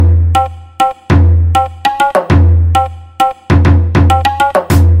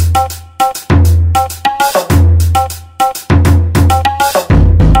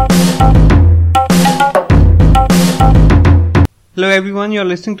everyone.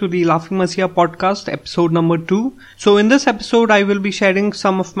 You're listening to the Laughing Masiya podcast, episode number 2. So in this episode, I will be sharing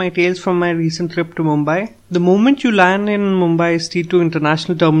some of my tales from my recent trip to Mumbai. The moment you land in Mumbai's T2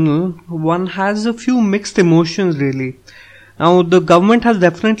 International Terminal, one has a few mixed emotions really. Now, the government has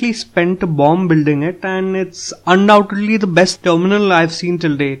definitely spent a bomb building it, and it's undoubtedly the best terminal I've seen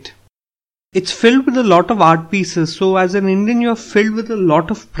till date. It's filled with a lot of art pieces, so as an Indian you're filled with a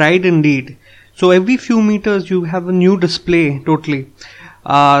lot of pride indeed. So every few meters you have a new display totally.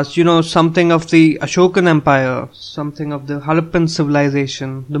 Something of the Ashokan Empire, something of the Harappan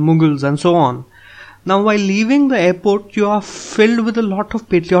civilization, the Mughals and so on. Now while leaving the airport you are filled with a lot of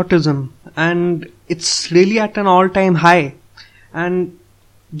patriotism, and it's really at an all-time high. And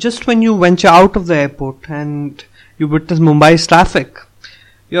just when you venture out of the airport and you witness Mumbai's traffic,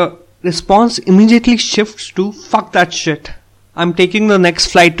 your response immediately shifts to fuck that shit. I'm taking the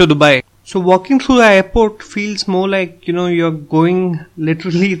next flight to Dubai. So walking through the airport feels more like, you're going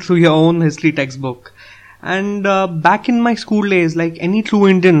literally through your own history textbook. And back in my school days, like any true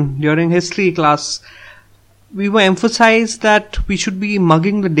Indian during history class, we were emphasized that we should be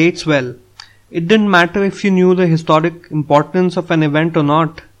mugging the dates well. It didn't matter if you knew the historic importance of an event or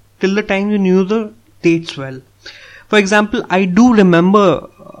not, till the time you knew the dates well. For example, I do remember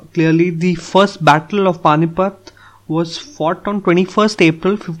clearly the first battle of Panipat was fought on 21st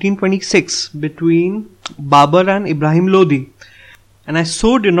April 1526 between Babur and Ibrahim Lodi. And I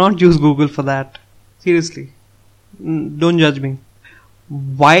so did not use Google for that. Seriously. Don't judge me.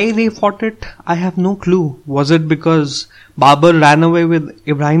 Why they fought it, I have no clue. Was it because Babur ran away with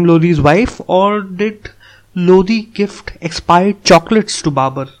Ibrahim Lodi's wife, or did Lodi gift expired chocolates to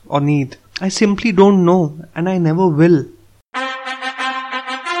Babur on Eid? I simply don't know, and I never will.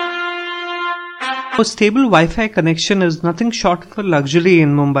 A stable Wi-Fi connection is nothing short of a luxury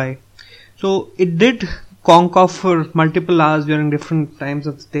in Mumbai. So it did conk off for multiple hours during different times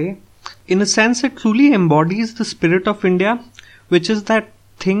of the day. In a sense, it truly embodies the spirit of India, which is that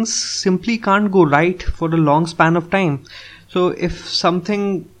things simply can't go right for a long span of time. So if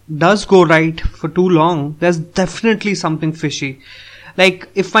something does go right for too long, there's definitely something fishy. Like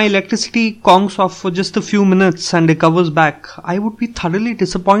if my electricity conks off for just a few minutes and recovers back, I would be thoroughly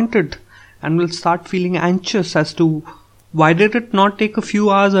disappointed and will start feeling anxious as to why did it not take a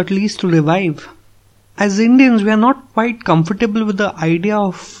few hours at least to revive. As Indians, we are not quite comfortable with the idea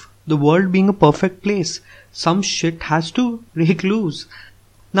of the world being a perfect place. Some shit has to break loose.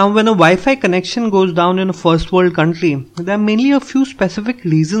 Now when a Wi-Fi connection goes down in a first world country, there are mainly a few specific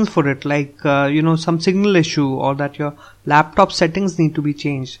reasons for it, like some signal issue or that your laptop settings need to be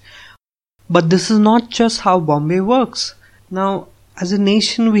changed. But this is not just how Bombay works. Now as a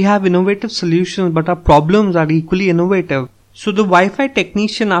nation we have innovative solutions, but our problems are equally innovative. So the Wi-Fi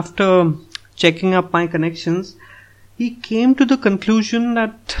technician, after checking up my connections, he came to the conclusion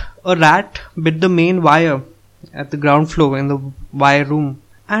that a rat bit the main wire at the ground floor in the wire room.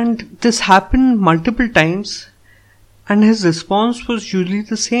 And this happened multiple times, and his response was usually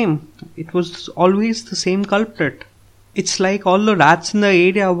the same. It was always the same culprit. It's like all the rats in the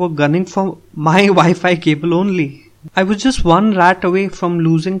area were gunning for my Wi-Fi cable only. I was just one rat away from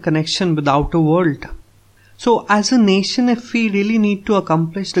losing connection with the outer world. So as a nation, if we really need to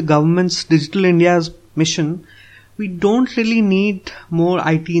accomplish the government's Digital India's mission, we don't really need more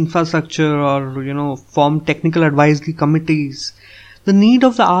IT infrastructure or, form technical advisory committees. The need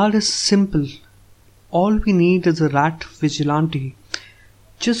of the hour is simple. All we need is a rat vigilante.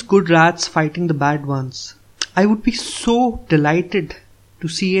 Just good rats fighting the bad ones. I would be so delighted to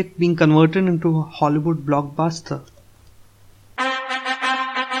see it being converted into a Hollywood blockbuster.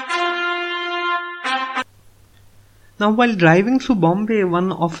 Now while driving through Bombay,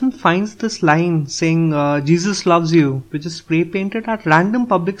 one often finds this line saying, Jesus loves you, which is spray painted at random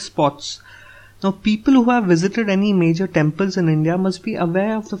public spots. Now people who have visited any major temples in India must be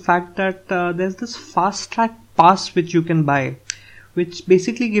aware of the fact that there's this fast track pass which you can buy, which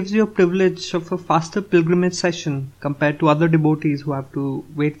basically gives you a privilege of a faster pilgrimage session compared to other devotees who have to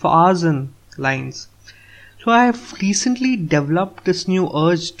wait for hours in lines. So I have recently developed this new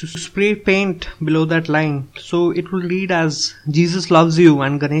urge to spray paint below that line, so it will read as Jesus loves you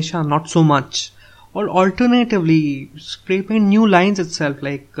and Ganesha not so much. Or alternatively, spray paint new lines itself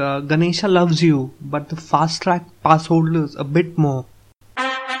like Ganesha loves you, but the fast track pass holders a bit more.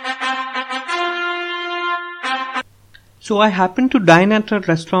 So I happened to dine at a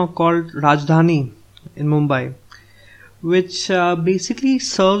restaurant called Rajdhani in Mumbai, which basically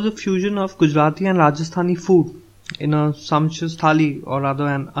serves a fusion of Gujarati and Rajasthani food in a sumptuous thali, or rather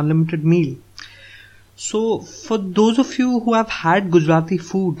an unlimited meal. So, for those of you who have had Gujarati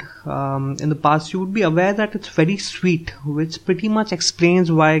food in the past, you would be aware that it's very sweet, which pretty much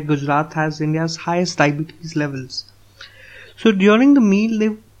explains why Gujarat has India's highest diabetes levels. So, during the meal,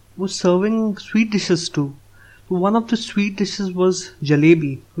 they were serving sweet dishes too. One of the sweet dishes was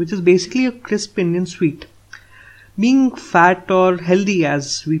jalebi, which is basically a crisp Indian sweet. Being fat or healthy,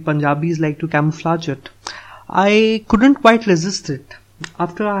 as we Punjabis like to camouflage it, I couldn't quite resist it.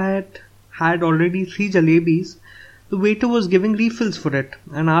 After I had already 3 jalebis, the waiter was giving refills for it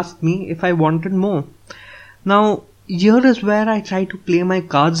and asked me if I wanted more. Now, here is where I try to play my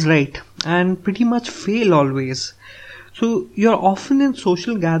cards right and pretty much fail always. So, you're often in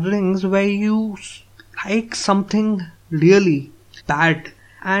social gatherings where you like something really bad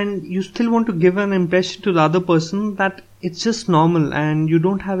and you still want to give an impression to the other person that it's just normal and you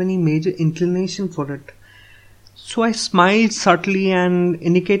don't have any major inclination for it. So I smiled subtly and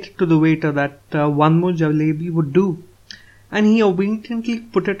indicated to the waiter that one more jalebi would do, and he obediently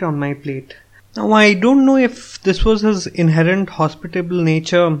put it on my plate. Now I don't know if this was his inherent hospitable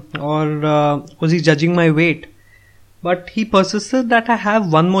nature or was he judging my weight, but he persisted that I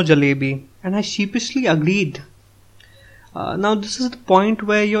have one more jalebi, and I sheepishly agreed. Now this is the point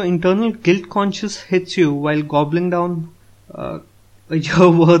where your internal guilt conscience hits you while gobbling down a year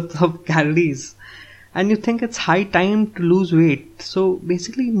worth of calories. And you think it's high time to lose weight. So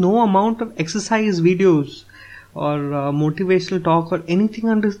basically no amount of exercise videos or motivational talk or anything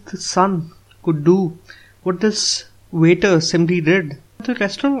under the sun could do what this waiter simply did. At the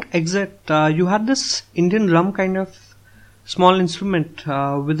restaurant exit, you had this Indian drum kind of small instrument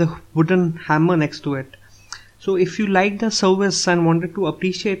with a wooden hammer next to it. So if you liked the service and wanted to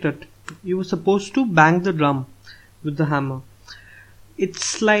appreciate it, you were supposed to bang the drum with the hammer.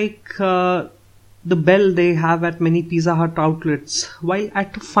 It's like the bell they have at many Pizza Hut outlets. While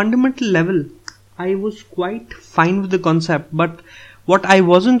at a fundamental level, I was quite fine with the concept, but what I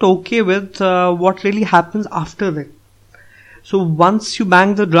wasn't okay with, what really happens after it. So once you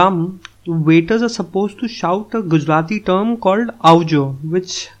bang the drum, the waiters are supposed to shout a Gujarati term called Avjo,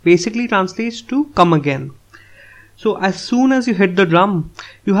 which basically translates to come again. So as soon as you hit the drum,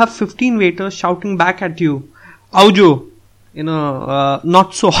 you have 15 waiters shouting back at you, Avjo, in a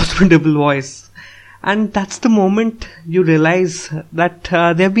not so hospitable voice. And that's the moment you realize that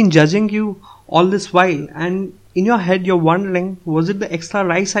they've been judging you all this while, and in your head you're wondering, was it the extra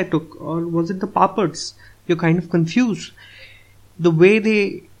rice I took or was it the papads? You're kind of confused. The way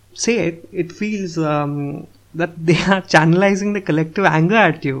they say it, it feels that they are channelizing the collective anger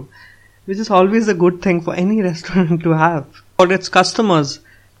at you, which is always a good thing for any restaurant to have for its customers.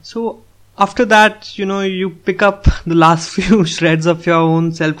 So after that, you pick up the last few shreds of your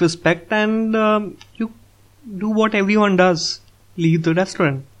own self-respect and you do what everyone does. Leave the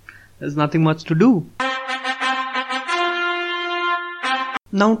restaurant. There's nothing much to do.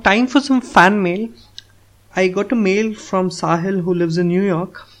 Now, time for some fan mail. I got a mail from Sahil who lives in New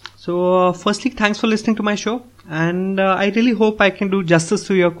York. So, firstly, thanks for listening to my show. And I really hope I can do justice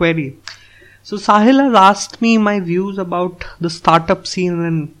to your query. So, Sahil has asked me my views about the startup scene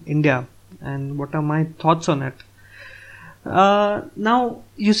in India and what are my thoughts on it. Now,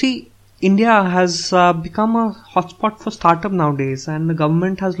 you see, India has become a hotspot for startup nowadays, and the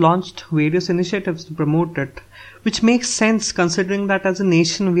government has launched various initiatives to promote it, which makes sense considering that as a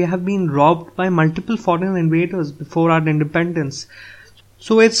nation we have been robbed by multiple foreign invaders before our independence.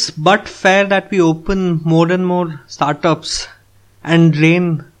 So it's but fair that we open more and more startups and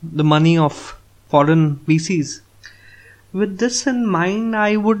drain the money of foreign VCs. With this in mind,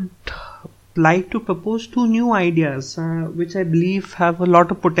 I would like to propose 2 new ideas which I believe have a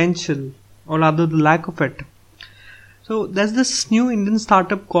lot of potential, or rather the lack of it. So there's this new Indian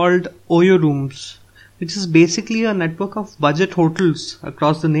startup called Oyo Rooms, which is basically a network of budget hotels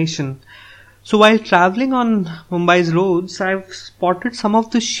across the nation. So while traveling on Mumbai's roads, I've spotted some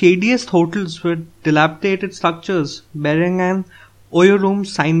of the shadiest hotels with dilapidated structures bearing an Oyo Room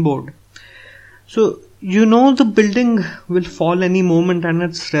signboard. So the building will fall any moment and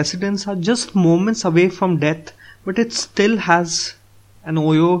its residents are just moments away from death, but it still has an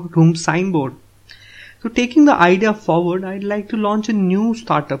Oyo Room signboard. So taking the idea forward, I'd like to launch a new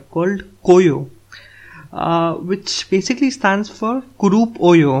startup called Koyo, which basically stands for Kurup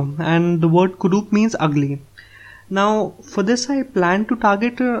Oyo, and the word Kurup means ugly. Now, for this I plan to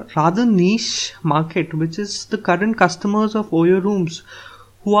target a rather niche market, which is the current customers of Oyo Rooms,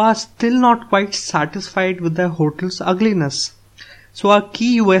 who are still not quite satisfied with their hotel's ugliness. So our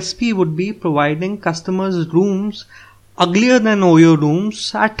key USP would be providing customers rooms uglier than Oyo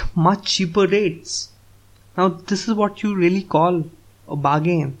Rooms at much cheaper rates. Now this is what you really call a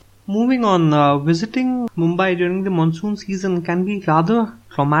bargain. Moving on, visiting Mumbai during the monsoon season can be rather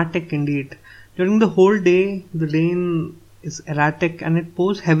traumatic indeed. During the whole day, the rain is erratic and it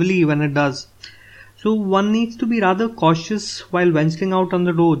pours heavily when it does. So one needs to be rather cautious while venturing out on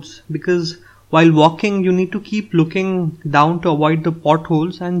the roads, because while walking you need to keep looking down to avoid the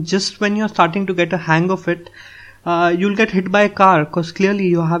potholes, and just when you're starting to get a hang of it, you'll get hit by a car because clearly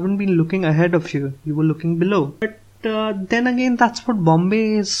you haven't been looking ahead of you, you were looking below. But then again, that's what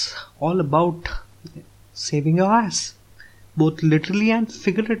Bombay is all about, saving your ass, both literally and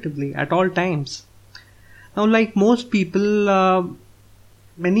figuratively at all times. Now, like most people,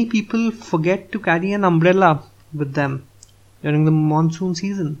 many people forget to carry an umbrella with them during the monsoon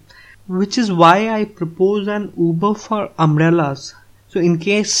season, which is why I propose an Uber for umbrellas. So in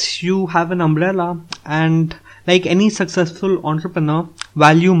case you have an umbrella and, like any successful entrepreneur,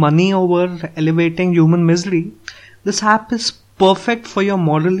 value money over elevating human misery, this app is perfect for your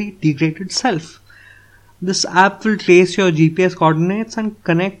morally degraded self. This app will trace your GPS coordinates and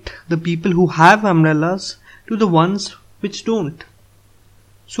connect the people who have umbrellas to the ones which don't.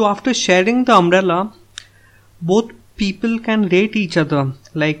 So after sharing the umbrella, both people can rate each other,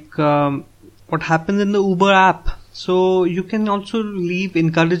 like what happens in the Uber app. So you can also leave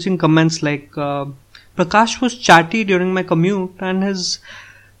encouraging comments like, Prakash was chatty during my commute and his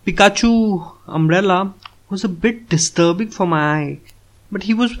Pikachu umbrella was a bit disturbing for my eye. But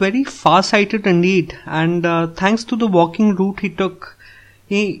he was very far-sighted indeed, and thanks to the walking route he took,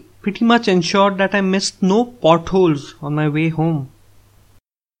 he pretty much ensured that I missed no potholes on my way home.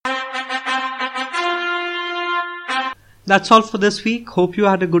 That's all for this week. Hope you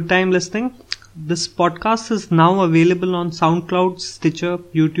had a good time listening. This podcast is now available on SoundCloud, Stitcher,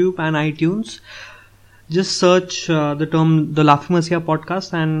 YouTube and iTunes. Just search the term The Laughing Messiah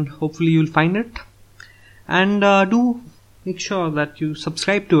Podcast and hopefully you'll find it. And do make sure that you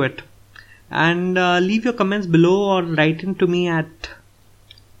subscribe to it. And leave your comments below or write in to me at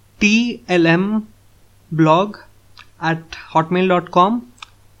tlmblog@hotmail.com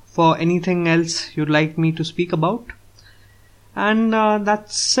for anything else you'd like me to speak about. And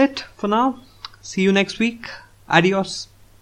that's it for now. See you next week. Adios.